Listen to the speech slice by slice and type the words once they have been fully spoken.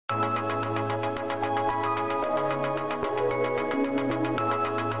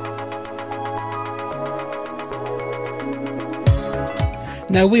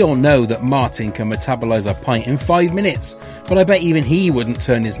Now, we all know that Martin can metabolise a pint in 5 minutes, but I bet even he wouldn't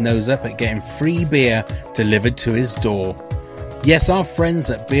turn his nose up at getting free beer delivered to his door. Yes, our friends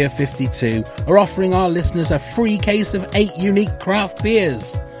at Beer 52 are offering our listeners a free case of 8 unique craft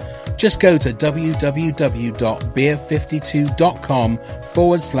beers. Just go to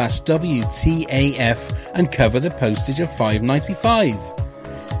www.beer52.com/WTAF and cover the postage of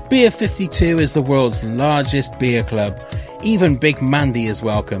 $5.95. Beer 52 is the world's largest beer club. Even Big Mandy is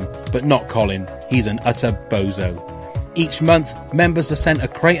welcome, but not Colin. He's an utter bozo. Each month, members are sent a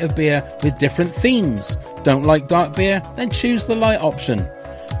crate of beer with different themes. Don't like dark beer? Then choose the light option.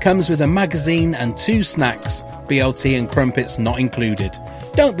 Comes with a magazine and 2 snacks, BLT and crumpets not included.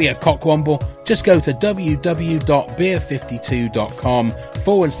 Don't be a cockwomble, just go to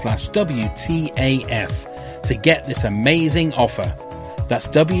www.beer52.com/WTAF to get this amazing offer. That's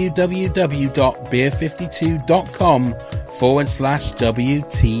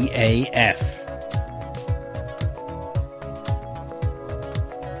www.beer52.com/WTAF.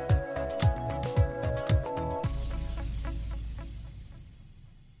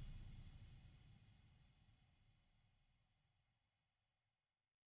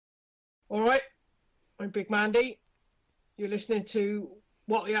 All right, I'm Big Mandy. You're listening to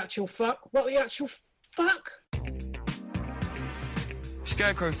What the Actual Fuck? What the Actual Fuck?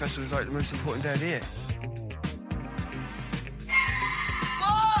 Scarecrow Festival is like the most important day of the year.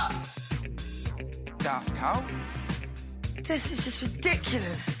 What? Daft Cow? This is just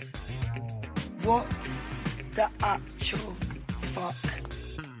ridiculous. What the actual fuck?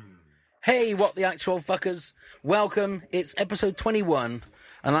 Hey, what the actual fuckers? Welcome, it's episode 21,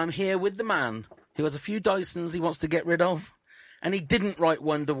 and I'm here with the man who has a few Dysons he wants to get rid of, and he didn't write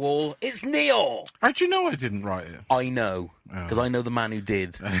Wonderwall. It's Neil! How do you know I didn't write it? I know, because I know the man who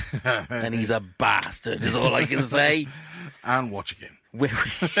did, and he's a bastard, is all I can say. And watch again. We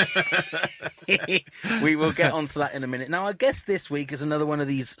will get onto that in a minute. Now, our guest this week is another one of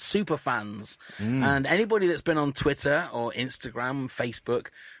these super fans, and anybody that's been on Twitter or Instagram, Facebook,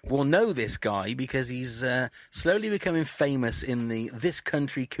 will know this guy because he's slowly becoming famous in the This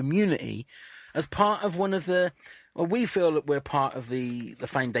Country community as part of one of the... Well, we feel that we're part of the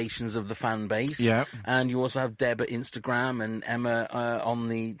foundations of the fan base. Yeah. And you also have Deb at Instagram and Emma on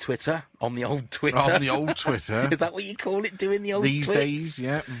the Twitter. On the old Twitter. On the old Twitter. Is that what you call it, doing the old These twits? days,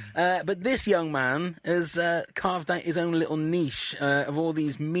 yeah. But this young man has carved out his own little niche of all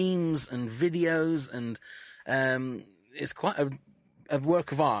these memes and videos, and it's quite a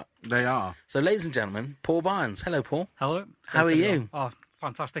work of art. They are. So, ladies and gentlemen, Paul Barnes. Hello, Paul. Hello. How are you? Oh,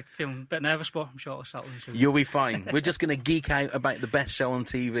 fantastic. Feeling a bit nervous, but I'm sure it'll settle in soon. You'll be fine. We're just going to geek out about the best show on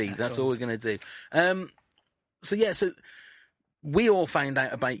TV. That's all we're going to do. So we all found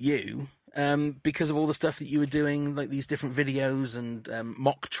out about you because of all the stuff that you were doing, like these different videos and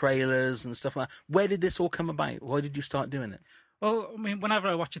mock trailers and stuff like that. Where did this all come about? Why did you start doing it? Well, I mean, whenever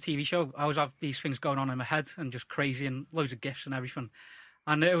I watch a TV show, I always have these things going on in my head and just crazy and loads of GIFs and everything.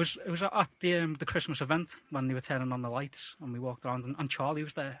 And it was at the Christmas event when they were turning on the lights, and we walked around, and Charlie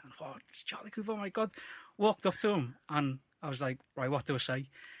was there. And I thought, it's Charlie Cooper, oh my God. Walked up to him, and I was like, right, what do I say?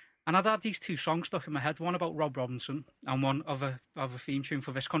 And I'd had these 2 songs stuck in my head, one about Rob Robinson and one of a theme tune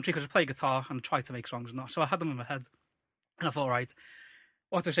for This Country, because I play guitar and tried to make songs and that. So I had them in my head. And I thought, right,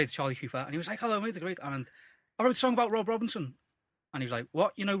 what do I say to Charlie Cooper? And he was like, hello, mate, great. And I wrote a song about Rob Robinson. And he was like,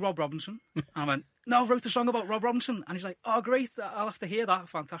 what, you know Rob Robinson? And I went, no, I wrote a song about Rob Robinson. And he's like, oh, great, I'll have to hear that,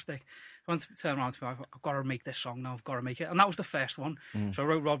 fantastic. I went to turn around to me, I've got to make this song now, I've got to make it. And that was the first one. So I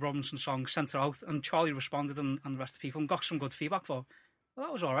wrote Rob Robinson's song, sent it out, and Charlie responded, and the rest of the people, and got some good feedback for, well,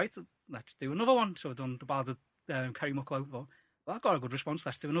 that was all right, let's do another one. So I've done the Ballad of Kerry Mucklow, but well, I got a good response,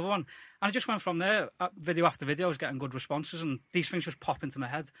 let's do another one. And I just went from there, video after video, I was getting good responses, and these things just pop into my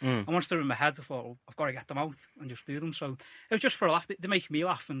head. And once they're in my head, I thought, well, I've got to get them out and just do them. So it was just for a laugh. They make me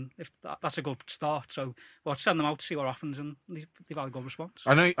laugh, and if that's a good start. So well, I'd send them out to see what happens, and they've had a good response.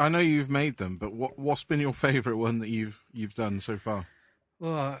 I know you've made them, but what's been your favourite one that you've done so far?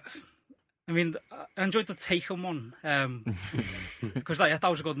 Well, I mean, I enjoyed the Taken one, because that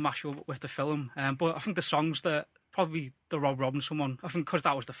was a good mashup with the film. But I think the songs that... Probably the Rob Robinson one. I think because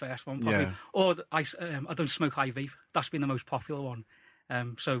that was the first one, probably. Yeah. Or I don't smoke high vape. That's been the most popular one.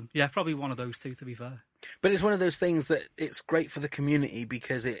 So yeah, probably one of those 2, to be fair. But it's one of those things that it's great for the community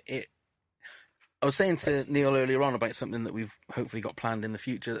because it I was saying to Neil earlier on about something that we've hopefully got planned in the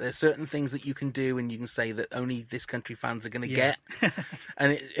future. There's certain things that you can do and you can say that only This Country fans are going to get.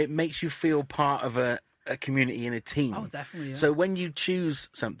 And it makes you feel part of a community and a team. Oh, definitely, yeah. So when you choose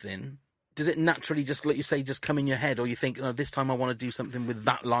something... Does it naturally just, like you say, just come in your head, or you think, oh, this time I want to do something with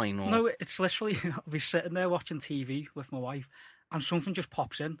that line? Or... No, it's literally, I'll be sitting there watching TV with my wife, and something just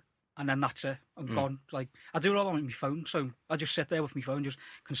pops in, and then that's it. I'm gone. Like, I do it all on my phone, so I just sit there with my phone, just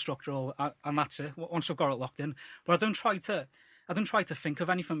construct it all, and that's it. Once I've got it locked in, but I don't try to think of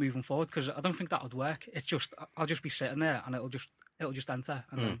anything moving forward, because I don't think that would work. It's just, I'll just be sitting there, and it'll just enter,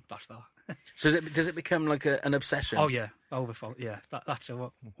 and then that's that. So does it become like an obsession? Oh yeah, yeah. That's it.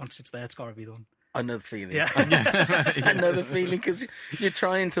 Once it's there, it's got to be done. I know the feeling. Yeah. I know the feeling, because you're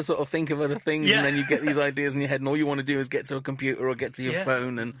trying to sort of think of other things, and then you get these ideas in your head, and all you want to do is get to a computer or get to your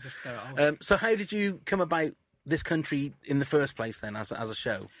phone. And Just get it out. so, how did you come about this country in the first place then, as a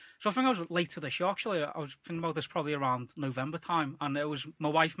show? So I think I was late to the show, actually. I was thinking about this probably around November time, and it was my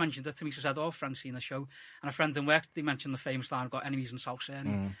wife mentioned it to me. She said, "Oh, a friend's seen the show," and a friend in work, they mentioned the famous line, "Got enemies in South Sea."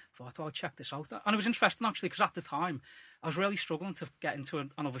 And I thought, I'll check this out. And it was interesting, actually, because at the time, I was really struggling to get into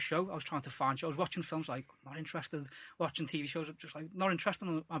another show. I was trying to find shows. I was watching films, like, not interested. Watching TV shows, just like, not interested.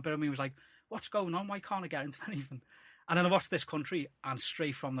 And a bit of me was like, what's going on? Why can't I get into anything? And then I watched This Country, and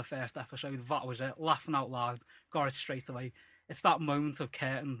straight from the first episode, that was it. Laughing out loud, got it straight away. It's that moment of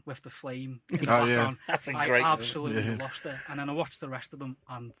Curtin with the flame in the background. That's a I great absolutely lost it. And then I watched the rest of them,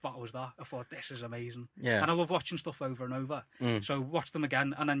 and that was that. I thought, this is amazing. Yeah. And I love watching stuff over and over. So watch them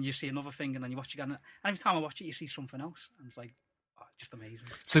again, and then you see another thing, and then you watch again. And every time I watch it, you see something else. And it's like, just amazing.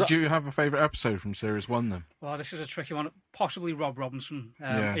 So do you have a favourite episode from Series 1 then? Well, this is a tricky one. Possibly Rob Robinson.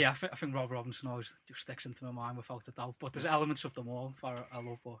 I think Rob Robinson always just sticks into my mind without a doubt. But there's elements of them all that I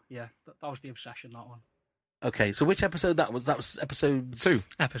love. But yeah, that was the obsession, that one. Okay, so which episode that was? That was episode 2.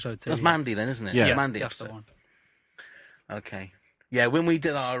 Episode 2. That's Mandy then, isn't it? Yeah. Mandy That's episode. the one. Okay. Yeah, when we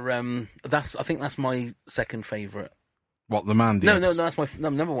did our I think that's my second favourite. What, the Mandy? No, episode? that's my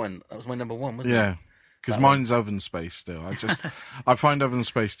number one. That was my number one, wasn't it? Yeah, because mine's Oven Space still. I find Oven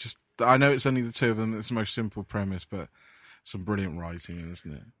Space I know it's only the two of them, it's the most simple premise, but some brilliant writing,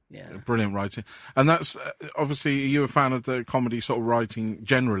 isn't it? Yeah. Brilliant writing. And that's, obviously, you're a fan of the comedy sort of writing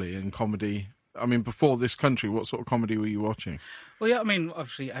generally in comedy. I mean, before This Country, what sort of comedy were you watching? Well, yeah, I mean,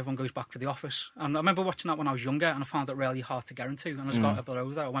 obviously everyone goes back to The Office. And I remember watching that when I was younger, and I found it really hard to get into. And as I got a bit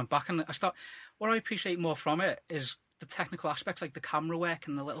older, I went back, and what I appreciate more from it is the technical aspects, like the camera work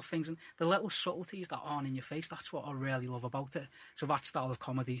and the little things and the little subtleties that aren't in your face. That's what I really love about it. So that style of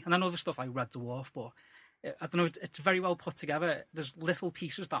comedy. And then other stuff like Red Dwarf, but I don't know, it's very well put together. There's little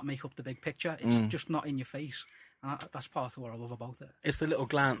pieces that make up the big picture. It's just not in your face. And that's part of what I love about it. It's the little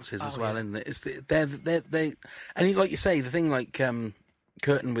glances as well, yeah. isn't it? It's they and like you say, the thing like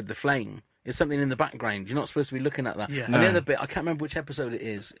Curtin with the flame is something in the background. You're not supposed to be looking at that. Yeah. And the other bit, I can't remember which episode it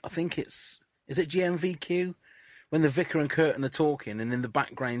is. I think is it GMVQ? When the vicar and Curtin are talking, and in the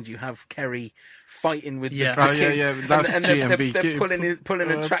background you have Kerry fighting with the kids. Oh, yeah, that's and GMVQ. They're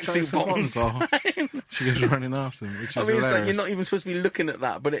pulling a tracksuit bottoms. She goes running after them, which is I mean, it's like hilarious. you're not even supposed to be looking at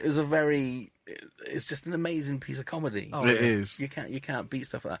that, but it was it's just an amazing piece of comedy. Oh, It is. You can't beat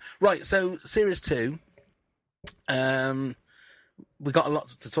stuff like that. Right, so Series 2, we got a lot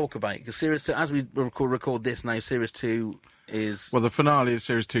to talk about, because Series 2, as we record this now, Series 2 is... Well, the finale of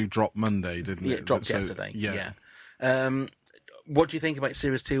Series 2 dropped Monday, didn't it? Yeah, it dropped So, yesterday. Yeah. What do you think about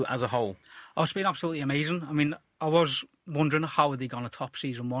Series 2 as a whole? Oh, it's been absolutely amazing. I mean, I was wondering how are they going to top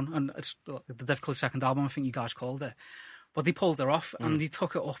season 1, and it's the difficult second album, I think you guys called it. But they pulled it off, and they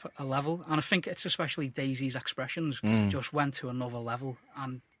took it up a level. And I think it's especially Daisy's expressions just went to another level.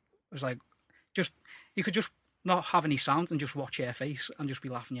 And it was like, you could just not have any sound and just watch her face and just be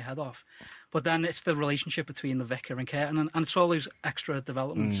laughing your head off. But then it's the relationship between the vicar and Curtin, and it's all those extra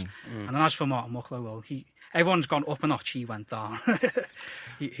developments. And then as for Martin Mucklow, well, everyone's gone up a notch, he went down.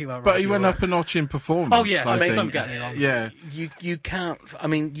 he went But he went up a notch in performance. Oh, yeah, I think. don't get me wrong. Yeah. You can't... I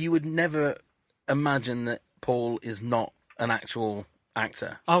mean, you would never imagine that Paul is not an actual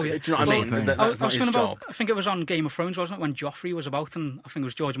actor. Oh, yeah. Do you know what I mean? Well, That's I was not his thinking job. about, I think it was on Game of Thrones, wasn't it, when Joffrey was about, and I think it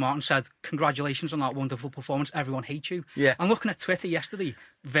was George Martin said, congratulations on that wonderful performance, everyone hates you. Yeah. And looking at Twitter yesterday,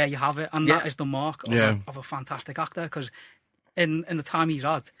 there you have it, and that is the mark of a fantastic actor, because in the time he's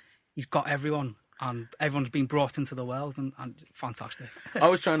had, he's got everyone, and everyone's been brought into the world, and fantastic. I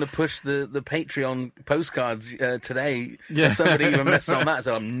was trying to push the Patreon postcards today. Yeah. And somebody even messaged on that and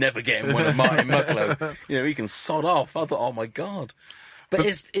said, I'm never getting one of Martin Mucklow. He can sod off. I thought, oh my God. But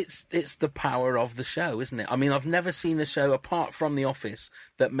it's the power of the show, isn't it? I mean, I've never seen a show, apart from The Office,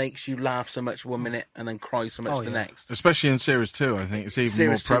 that makes you laugh so much 1 minute and then cry so much the next. Especially in Series 2, I think it's even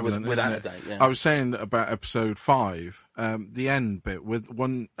Series more 2 prevalent, without isn't it? a doubt, yeah. I was saying about episode 5, the end bit, with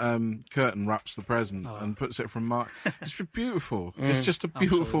one Curtin wraps the present and puts it from Mark. It's beautiful. It's just a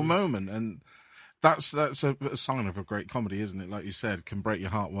beautiful moment, and that's a sign of a great comedy, isn't it? Like you said, can break your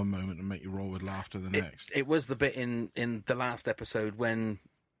heart one moment and make you roll with laughter the next. It was the bit in the last episode when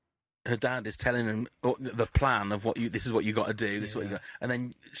her dad is telling him the plan of this is what you got to do. This is what you got, and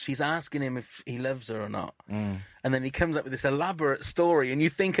then she's asking him if he loves her or not. And then he comes up with this elaborate story, and you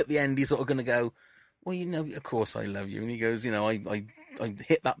think at the end he's sort of going to go, "Well, of course I love you," and he goes, I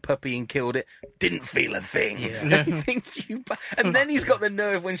hit that puppy and killed it. Didn't feel a thing. Yeah. And then he's got the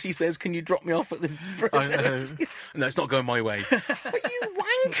nerve when she says, "Can you drop me off at the fraternity?" No, it's not going my way. But you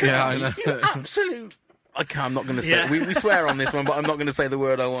wanker! Yeah, I know. You absolute. I'm not going to say. Yeah. We swear on this one, but I'm not going to say the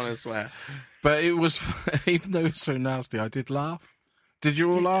word I want to swear. But it was, even though it was so nasty, I did laugh. Did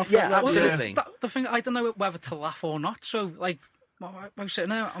you all laugh? Yeah, absolutely. The thing, I don't know whether to laugh or not. So, like, I was sitting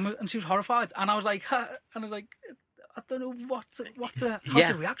there, and she was horrified, and I was like, I don't know how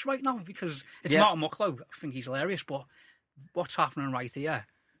to react right now, because it's Martin Mucklow. I think he's hilarious, but what's happening right here?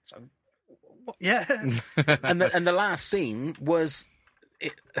 So, and the last scene was.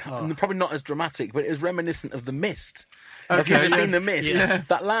 Probably not as dramatic, but it was reminiscent of The Mist. Have you ever seen The Mist? Yeah.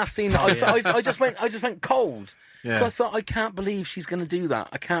 That last scene, I just went cold. Yeah. I thought, I can't believe she's going to do that.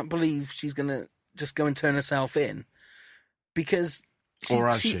 I can't believe she's going to just go and turn herself in, because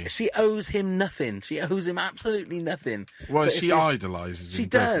she owes him nothing. She owes him absolutely nothing. Well, she idolises him. She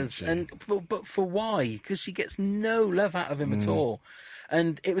does, but for why? Because she gets no love out of him at all.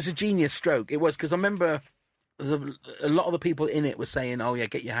 And it was a genius stroke. It was, because I remember. A lot of the people in it were saying, "Oh yeah,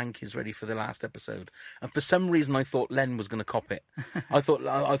 get your hankies ready for the last episode." And for some reason, I thought Len was going to cop it. I thought,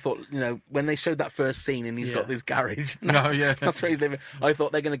 when they showed that first scene and he's got this garage, that's where he's living. I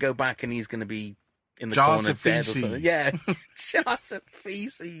thought they're going to go back and he's going to be in the jars corner of dead feces. or something. Yeah, jars of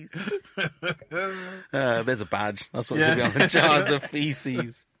feces. There's a badge. That's what should be on the jars of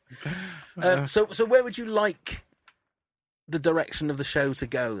feces. So where would you like the direction of the show to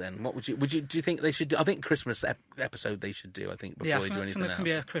go then? What do you think they should do? I think Christmas episode they should do, before they do anything else. There can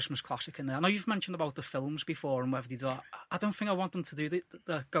be a Christmas classic in there. I know you've mentioned about the films before and whether they do that. I don't think I want them to do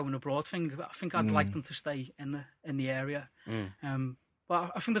the going abroad thing. I think I'd like them to stay in the area.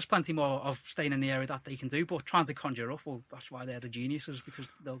 But I think there's plenty more of staying in the area that they can do, but trying to conjure up, well, that's why they're the geniuses, because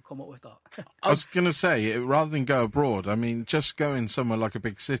they'll come up with that. I was going to say, rather than go abroad, I mean, just going somewhere like a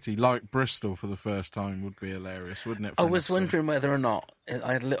big city, like Bristol for the first time, would be hilarious, wouldn't it? I was wondering whether or not,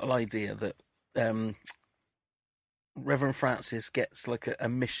 I had a little idea that Reverend Francis gets like a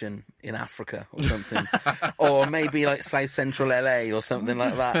mission in Africa or something, or maybe like South Central LA or something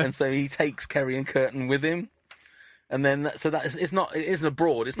like that, and so he takes Kerry and Curtin with him. And then, it isn't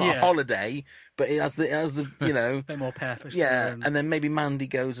abroad. It's not a holiday, but it has the a bit more purpose. Yeah, and then maybe Mandy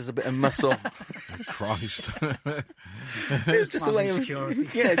goes as a bit of muscle. Christ, it was just a way of security.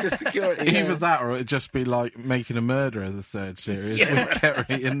 Just security. Either that, or it'd just be like Making a Murderer, the third series, with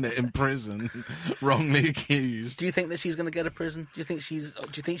Kerry in prison, wrongly accused. Do you think that she's going to go to prison? Do you think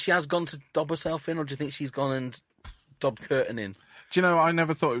she has gone to dob herself in, or do you think she's gone and dobbed Curtin in? Do you know, I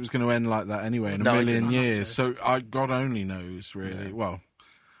never thought it was going to end like that anyway in a million years. So God only knows, really. Yeah. Well,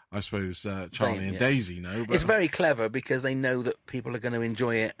 I suppose Charlie and Daisy know. But... It's very clever because they know that people are going to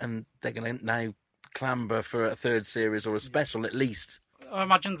enjoy it and they're going to now clamber for a third series or a special at least. I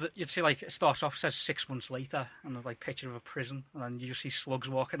imagine that you'd see, like, it starts off, says 6 months later, and a picture of a prison, and then you just see Slugs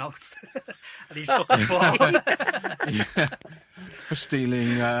walking out, and he's stuck on the floor. For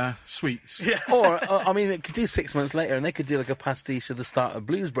stealing sweets. Yeah. Or, I mean, it could do 6 months later, and they could do like a pastiche of the start of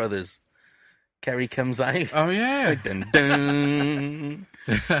Blues Brothers. Kerry comes out. Oh, yeah. Like, dun, dun.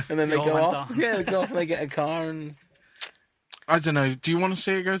 And then they go off. Yeah, they go off and they get a car. And I don't know. Do you want to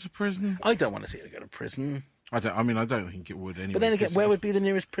see her go to prison? I don't want to see her go to prison. I don't think it would anyway. But then again, where would be the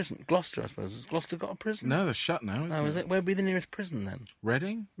nearest prison? Gloucester, I suppose. Has Gloucester got a prison? No, they're shut now, isn't it? Is it? Where would be the nearest prison then?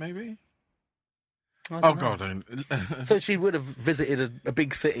 Reading, maybe? Oh, God. So she would have visited a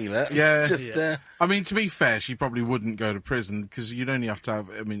big city, like, I mean, to be fair, she probably wouldn't go to prison, because you'd only have to have,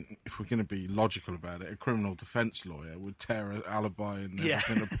 I mean, if we're going to be logical about it, a criminal defence lawyer would tear her alibi and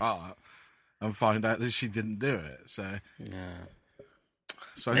everything apart and find out that she didn't do it, so... Yeah.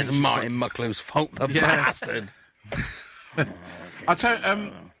 So it's Martin Mucklow's fault, the bastard. I tell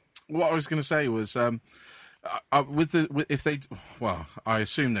you, what I was going to say was, I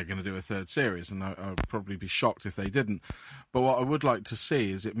assume they're going to do a third series, and I'd probably be shocked if they didn't. But what I would like to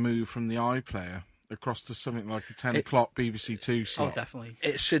see is it move from the iPlayer across to something like a 10 o'clock BBC Two slot. Oh, definitely.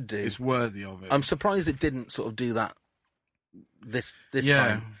 It should do. It's worthy of it. I'm surprised it didn't sort of do that this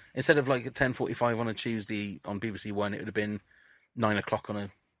time. Instead of like at 10:45 on a Tuesday on BBC One, it would have been 9 o'clock on a...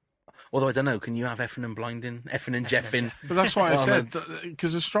 Although, I don't know, can you have Effin and Blinding? Effin and Jeffin? But that's why I said,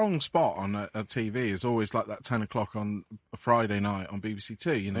 because a strong spot on a TV is always like that 10 o'clock on a Friday night on BBC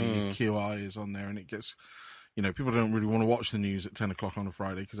Two. You know, your QI is on there, and it gets... You know, people don't really want to watch the news at 10 o'clock on a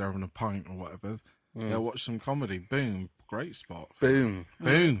Friday because they're having a pint or whatever. They'll watch some comedy. Boom, great spot. Boom.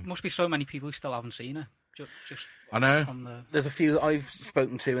 Boom. Must be so many people who still haven't seen it. Just I know. on the... There's a few that I've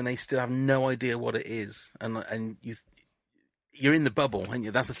spoken to, and they still have no idea what it is. And you're in the bubble, and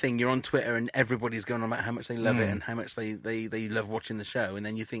that's the thing. You're on Twitter, and everybody's going on about how much they love it and how much they love watching the show. And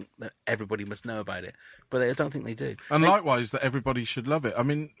then you think that everybody must know about it, but I don't think they do. And likewise, that everybody should love it. I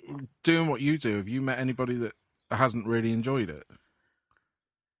mean, doing what you do, have you met anybody that hasn't really enjoyed it?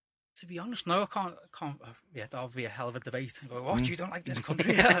 To be honest, no, I can't. Yeah, that'll be a hell of a debate. What, you don't like this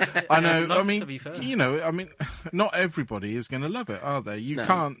country? I know. None, I mean, to be fair. Not everybody is going to love it, are they? You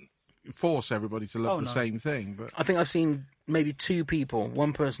can't force everybody to love the same thing. But I think I've seen maybe two people.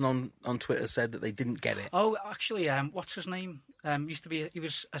 One person on Twitter said that they didn't get it. Oh, actually, what's his name? He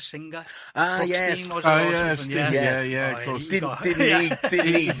was a singer. Yes. Yeah, of course. Didn't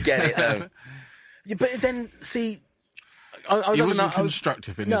he get it though? Yeah, but then see. He wasn't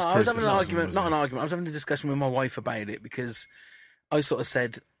constructive in his criticism. I was having an argument, not an argument. I was having a discussion with my wife about it because I sort of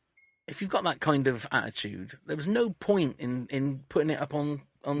said, if you've got that kind of attitude, there was no point in putting it up on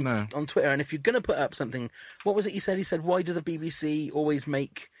Twitter. And if you're going to put up something, what was it he said? He said, why do the BBC always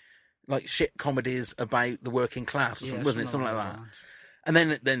make like shit comedies about the working class or something, wasn't it? Something like that. And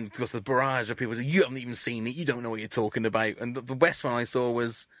then of course the barrage of people said, you haven't even seen it, you don't know what you're talking about. And the best one I saw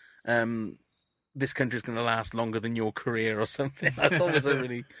was this country's going to last longer than your career or something. I thought it was a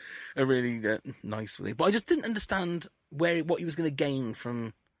really nice thing. But I just didn't understand what he was going to gain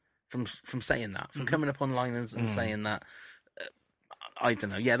from saying that, from coming up online and saying that. I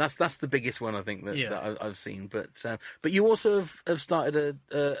don't know. Yeah, that's the biggest one I think that I've seen. But you also have started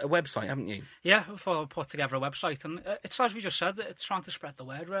a website, haven't you? Yeah, I put together a website, and it's as we just said, it's trying to spread the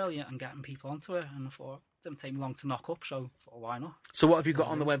word really and getting people onto it. And I thought it didn't take me long to knock up, so why not? So what have you got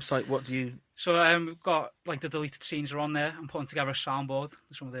on the website? What do you? So we've got like the deleted scenes are on there. I'm putting together a soundboard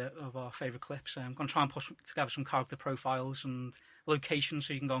with some of our favourite clips. I'm going to try and put together some character profiles and locations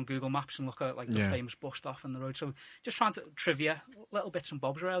so you can go on Google Maps and look at like the famous bus stop on the road. So just trying to trivia, little bits and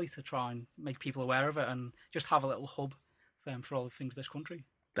bobs really to try and make people aware of it and just have a little hub for all the things this country.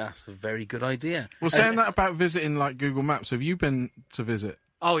 That's a very good idea. Well, saying that about visiting like Google Maps, have you been to visit?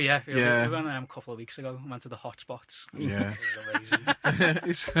 Oh, yeah. We went a couple of weeks ago. We went to the hotspots. Yeah. It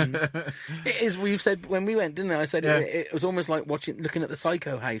was amazing. It is. We've said when we went, didn't I? I said it was almost like looking at the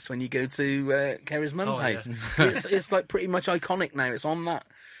Psycho house when you go to Kerry's mum's house. It's like pretty much iconic now. It's on that,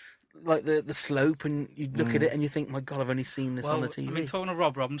 like the slope, and you look at it and you think, my God, I've only seen this on the TV. I mean, talking to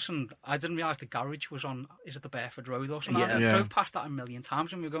Rob Robinson, I didn't realise the garage was on, is it the Bedford Road or something? Yeah. I drove past that a million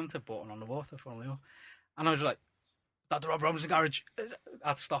times when we were going to Bourton-on-the-Water, funnily enough. And I was like, that the Rob Robinson garage. I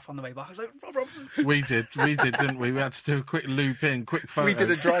had to stop on the way back. I was like, Rob Robinson. We did, didn't we? We had to do a quick loop in, quick photo. We did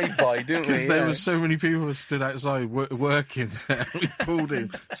a drive-by, didn't we? Because there was so many people who stood outside working there. We pulled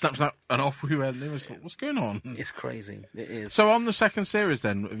in, snap, and off we went. They was like, what's going on? It's crazy. It is. So on the second series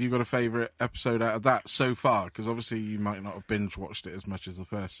then, have you got a favourite episode out of that so far? Because obviously you might not have binge-watched it as much as the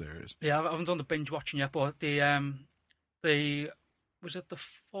first series. Yeah, I haven't done the binge-watching yet, but was it the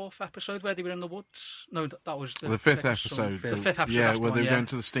fourth episode where they were in the woods? No, that was the fifth episode. The fifth episode. Yeah, where they went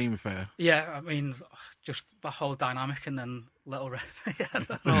to the steam fair. Yeah, I mean, just the whole dynamic, and then Little Red.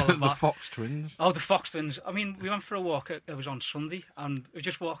 The Fox twins. Oh, the Fox twins. I mean, we went for a walk. It was on Sunday, and we were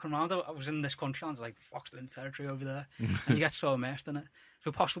just walking around. I was in this country, and I was like, Fox twins territory over there, and you get so immersed in it.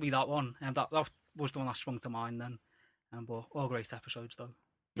 So possibly that one, and that was the one that sprung to mind then. But all great episodes though.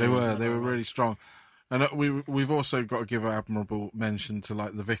 They were really strong. And we've also got to give an admirable mention to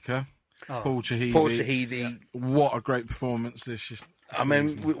like the Vicar, Paul Shahidi. What a great performance this season. I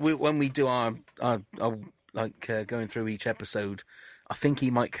mean, when we do our going through each episode, I think he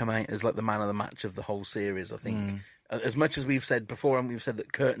might come out as like the man of the match of the whole series. I think, as much as we've said before, and we've said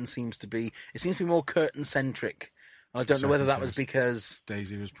that Curtin seems to be more Curtin centric. I don't know whether that was because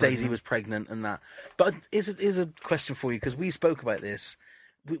Daisy was pregnant and that. But here's a question for you, because we spoke about this.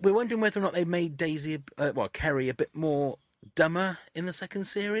 We're wondering whether or not they made Kerry a bit more dumber in the second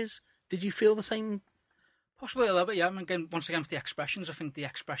series. Did you feel the same? Possibly a little bit, yeah. I mean, again, once again, for the expressions, I think the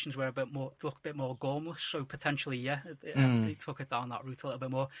expressions were looked a bit more gormless. So potentially, yeah, they took it down that route a little bit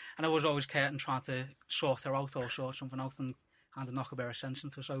more. And I was always Curtin trying to sort her out or sort something out and kind of knock a bit of sense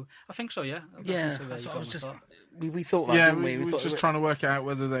into. So I think so, yeah. Yeah, I was just we thought that, didn't we? We were just trying to work out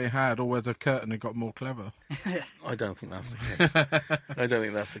whether they had or whether Curtin had got more clever. I don't think that's the case. I don't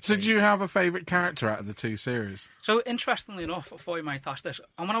think that's the case. So, do you have a favourite character out of the two series? So, interestingly enough, before you might ask this,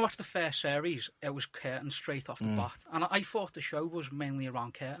 and when I watched the first series, it was Curtin straight off the bat, and I thought the show was mainly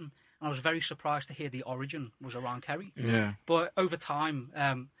around Curtin, and I was very surprised to hear the origin was around Kerry. Yeah, but over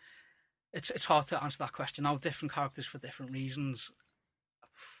time. It's hard to answer that question. Now, different characters for different reasons.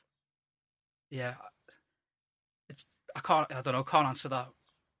 Yeah, I don't know, can't answer that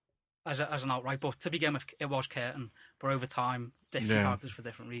as an outright. But to begin with, it was Curtin, but over time, different characters for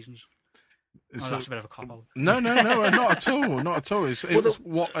different reasons. That's a bit of a cop-out. No, not at all. Not at all. It's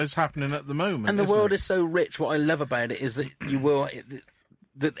what is happening at the moment. And the world is so rich. What I love about it is that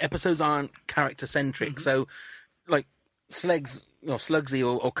the episodes aren't character-centric. So, like, Slugsy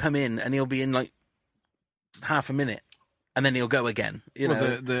will come in and he'll be in, like, half a minute. And then he'll go again.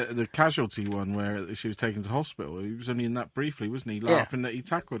 The casualty one where she was taken to hospital, he was only in that briefly, wasn't he? Laughing that he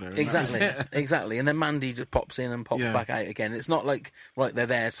tackled her. Exactly. And then Mandy just pops in and pops back out again. It's not like, right, they're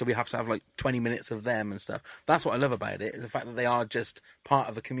there, so we have to have like 20 minutes of them and stuff. That's what I love about it, the fact that they are just part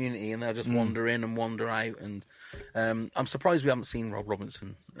of the community and they'll just wander in and wander out. And I'm surprised we haven't seen Rob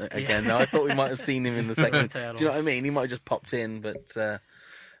Robinson again. I thought we might have seen him in the second. Do you know what I mean? He might have just popped in, but...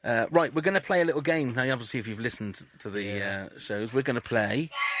 right, we're going to play a little game. Now, obviously, if you've listened to the shows, we're going to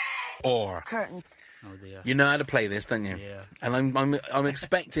play Or. Curtain. Oh dear. You know how to play this, don't you? Yeah. And I'm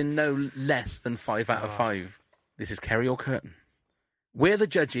expecting no less than 5 out of 5. This is Kerry or Curtain. We're the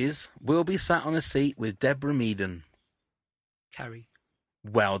judges. We'll be sat on a seat with Deborah Meaden. Kerry.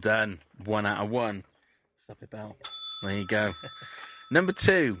 Well done. 1 out of 1. Stop it, Bell. There you go. Number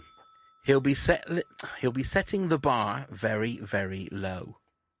 2. He'll be setting the bar very, very low.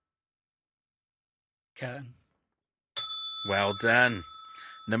 Curtain. Well done.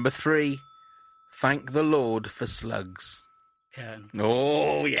 Number 3. Thank the Lord for slugs. Curtain.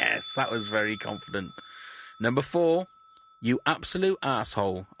 Oh, yes. That was very confident. Number 4. You absolute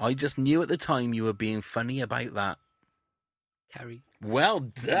asshole. I just knew at the time you were being funny about that. Kerry. Well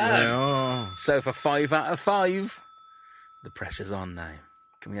done. Yeah. So for 5 out of 5, the pressure's on now.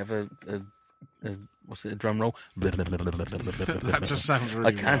 Can we have a what's it, a drum roll? That just sounds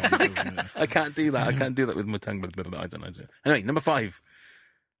really wrong, doesn't it? I can't do that. I can't do that with my tongue. I don't know. Anyway, number 5.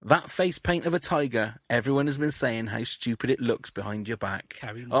 That face paint of a tiger, everyone has been saying how stupid it looks behind your back.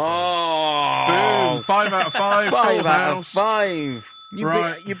 Kerry. Oh! Boom! 5 out of 5. 5 out of House. 5.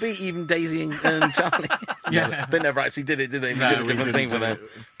 Right. You beat even Daisy and Charlie. Yeah. They never actually did it, did they? No, Did a we different didn't thing with do them.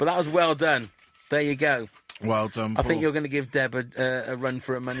 it. But that was well done. There you go. Well done, I Paul. think you're going to give Deb a run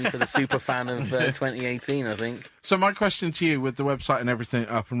for her money for the super fan of 2018, I think. So my question to you, with the website and everything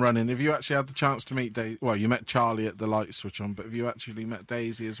up and running, have you actually had the chance to meet Daisy? Well, you met Charlie at the light switch on, but have you actually met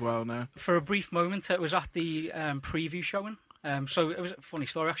Daisy as well now? For a brief moment, it was at the preview showing. So it was a funny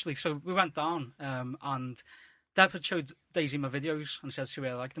story, actually. So we went down and Deb had showed Daisy my videos and said she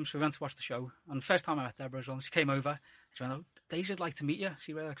really liked them. So we went to watch the show. And the first time I met Deborah as well, she came over. She went, "Oh, Daisy would like to meet you.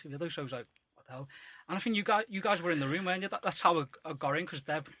 She really likes the videos." So I was like, what the hell? And I think you guys were in the room, weren't you? That's how I got in, because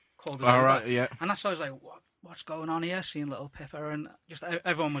Deb called us over. Right, yeah. And that's how I was like, what's going on here? Seeing little Pippa, and just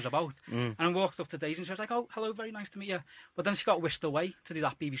everyone was about. And I walked up to Daisy and she was like, "Oh, hello, very nice to meet you." But then she got whisked away to do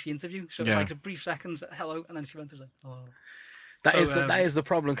that BBC interview. So it was like a brief seconds, hello, and then she went to say, "Oh." That is the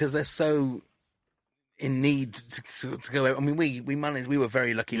problem, because they're so in need to go out. I mean, we were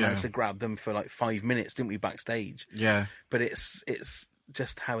very lucky, managed to grab them for like 5 minutes, didn't we, backstage? Yeah. But it's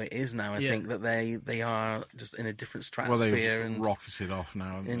just how it is now. I think that they are just in a different stratosphere. Well, they've and rocketed off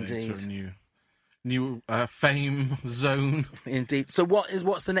now, haven't they, Indeed. to a new fame zone. Indeed. So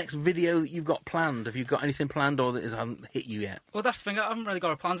what's the next video that you've got planned? Have you got anything planned, or that hasn't hit you yet? Well, that's the thing. I haven't really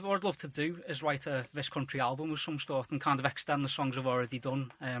got a plan. What I'd love to do is write a This Country album of some sort and kind of extend the songs I've already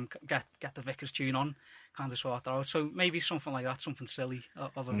done. Get the Vickers tune on, kind of sort that out. So maybe something like that, something silly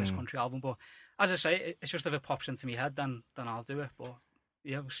of a This Country album. But as I say, it's just if it pops into my head, then I'll do it. But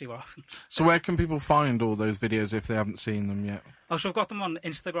yeah, we'll see what happens. So where can people find all those videos if they haven't seen them yet? Oh, so I've got them on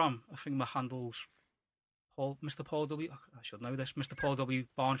Instagram. I think my handle's Mr. Paul W. I should know this. Mr. Paul W.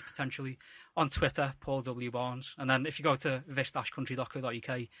 Barnes, potentially. On Twitter, Paul W. Barnes. And then if you go to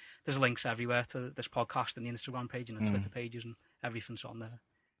this-country.co.uk, there's links everywhere to this podcast and the Instagram page and the Twitter pages, and everything's on there.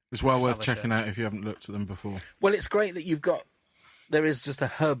 It's well worth checking out if you haven't looked at them before. Well, it's great that there is just a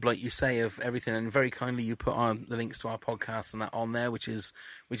hub, like you say, of everything, and very kindly you put the links to our podcast and that on there, which is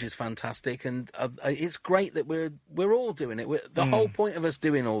fantastic. And it's great that we're all doing it. The whole point of us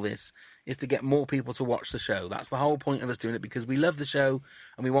doing all this is to get more people to watch the show. That's the whole point of us doing it, because we love the show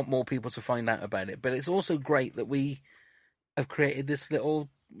and we want more people to find out about it. But it's also great that we have created this little,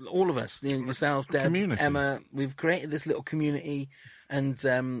 all of us, yourselves, Deb, community. Emma, we've created this little community, and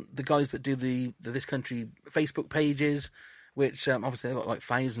the guys that do the This Country Facebook pages, which obviously they've got like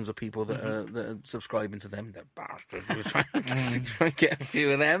thousands of people that are subscribing to them. They're bastards. We're trying to get a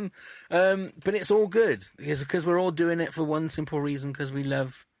few of them. But it's all good, because we're all doing it for one simple reason, because we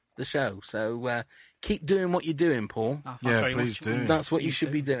love the show. So keep doing what you're doing, Paul. Yeah, please do. That's what you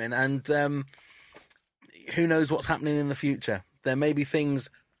should be doing. And who knows what's happening in the future. There may be things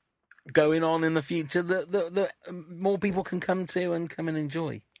going on in the future that more people can come to and come and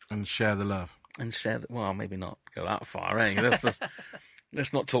enjoy. And share the love. And share well, maybe not go that far, eh?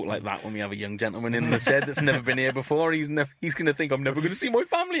 Let's not talk like that when we have a young gentleman in the shed that's never been here before. He's going to think I'm never going to see my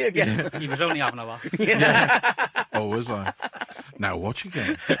family again. He was only having a laugh. Oh, was I? Now watch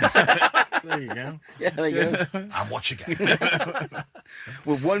again. There you go. Yeah, there you go. And watch again.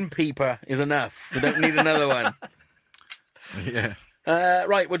 Well, one peeper is enough. We don't need another one. Yeah.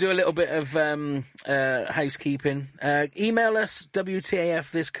 Right, we'll do a little bit of housekeeping. Email us,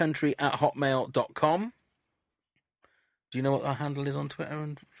 wtafthiscountry@hotmail.com. Do you know what our handle is on Twitter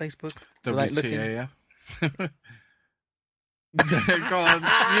and Facebook? WTAF. Go on,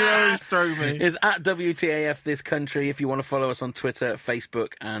 you always throw me. Is at WTAF This Country if you want to follow us on Twitter,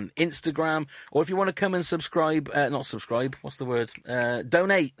 Facebook and Instagram, or if you want to come and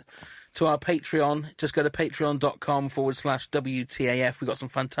donate to our Patreon, just go to patreon.com/WTAF. We've got some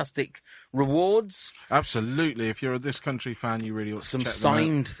fantastic rewards. Absolutely. If you're a This Country fan, you really ought to some check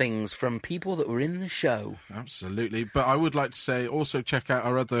signed things from people that were in the show. Absolutely. But I would like to say also check out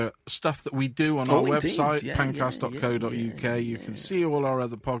our other stuff that we do on our website, pancast.co.uk. You can see all our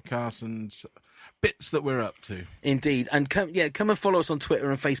other podcasts and bits that we're up to. Indeed. And come and follow us on Twitter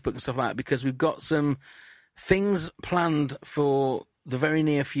and Facebook and stuff like that, because we've got some things planned for the very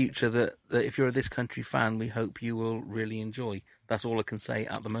near future that if you're a This Country fan, we hope you will really enjoy. That's all I can say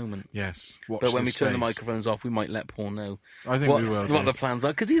at the moment. Yes. But when we turn the microphones off, we might let Paul know I think we will what the plans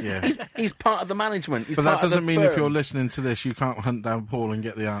are, because he's part of the management. But that doesn't mean if you're listening to this, you can't hunt down Paul and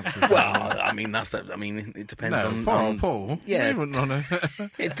get the answers. Well, it depends on Paul. Yeah, wouldn't want to.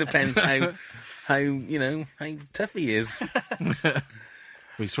 It depends how tough he is.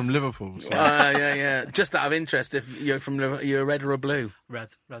 He's from Liverpool. So. Yeah. Just out of interest, if you're from Liverpool, you're a red or a blue? Red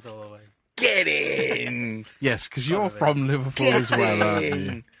all the way. Get in! Yes, because you're from Liverpool as well,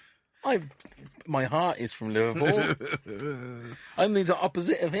 aren't you? My heart is from Liverpool. I'm the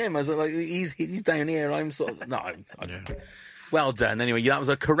opposite of him. He's down here. I'm sort of Well done. Anyway, that was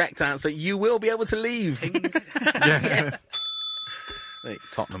a correct answer. You will be able to leave. Yeah. Hey,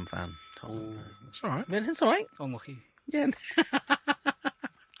 Tottenham fan. It's all right. It's all right. Unlucky. Yeah.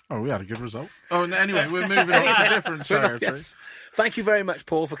 Oh, we had a good result. Oh, anyway, we're moving on to different territory. Yes. Thank you very much,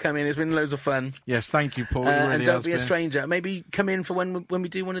 Paul, for coming. It's been loads of fun. Yes, thank you, Paul. It really and don't has be been. a stranger. Maybe come in for when we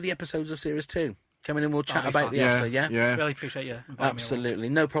do one of the episodes of Series 2. Come in and we'll chat about the episode, Yeah. Really appreciate you. Absolutely.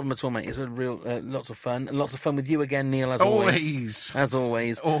 No problem at all, mate. It's a real lots of fun. And lots of fun with you again, Neil, as always. As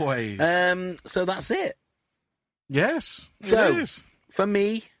always. Always. So that's it. Yes, so, it is. For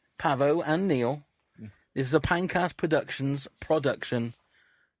me, Pavo and Neil, this is a Pancast Productions production.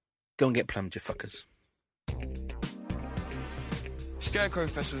 Go and get plumbed, you fuckers. Scarecrow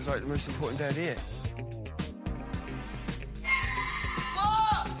Festival is like the most important day of the year.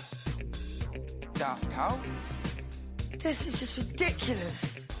 What? Daft Cow? This is just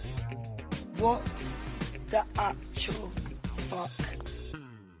ridiculous. What the actual fuck?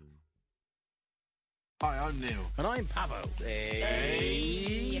 Hi, I'm Neil. And I'm Pavo.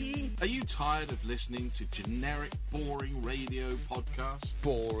 Hey. Are you tired of listening to generic, boring radio podcasts?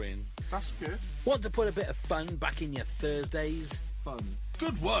 Boring. That's good. Want to put a bit of fun back in your Thursdays? Fun.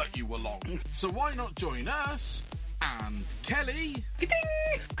 Good work, you were long. So why not join us and Kelly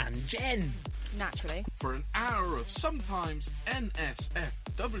and Jen naturally for an hour of sometimes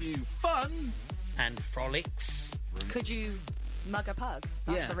NSFW fun and frolics? Could you mug a pug?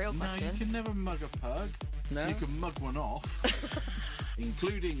 That's the real question. No, you can never mug a pug. No? You can mug one off.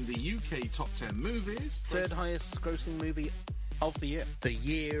 Including the UK top 10 movies. Third highest grossing movie of the year. The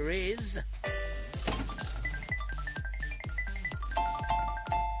year is...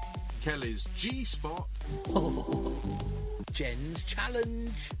 Kelly's G-Spot. Oh. Jen's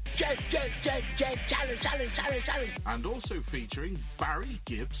Challenge. Jen, challenge. And also featuring Barry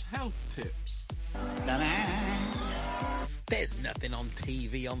Gibbs Health Tips. There's nothing on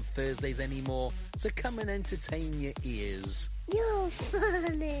TV on Thursdays anymore, so come and entertain your ears. You're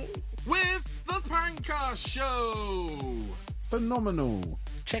funny. With the Pancast Show. Phenomenal.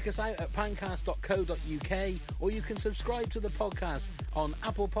 Check us out at pancast.co.uk, or you can subscribe to the podcast on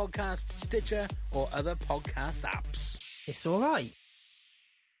Apple Podcasts, Stitcher, or other podcast apps. It's all right.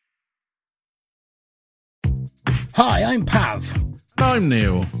 Hi, I'm Pav. I'm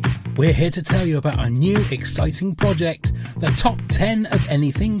Neil. We're here to tell you about our new exciting project, the Top 10 of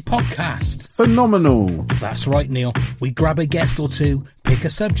Anything podcast. Phenomenal. That's right, Neil. We grab a guest or two, pick a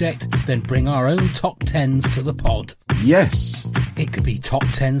subject, then bring our own top 10s to the pod. Yes. It could be top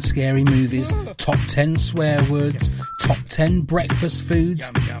 10 scary movies, top 10 swear words, top 10 breakfast foods,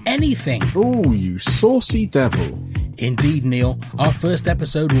 anything. Oh, you saucy devil. Indeed, Neil. Our first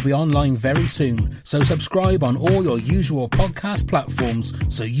episode will be online very soon, so subscribe on all your usual podcast platforms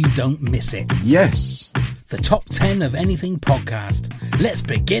so you don't miss it. Yes. The Top 10 of Anything podcast. Let's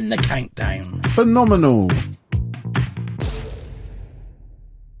begin the countdown. Phenomenal.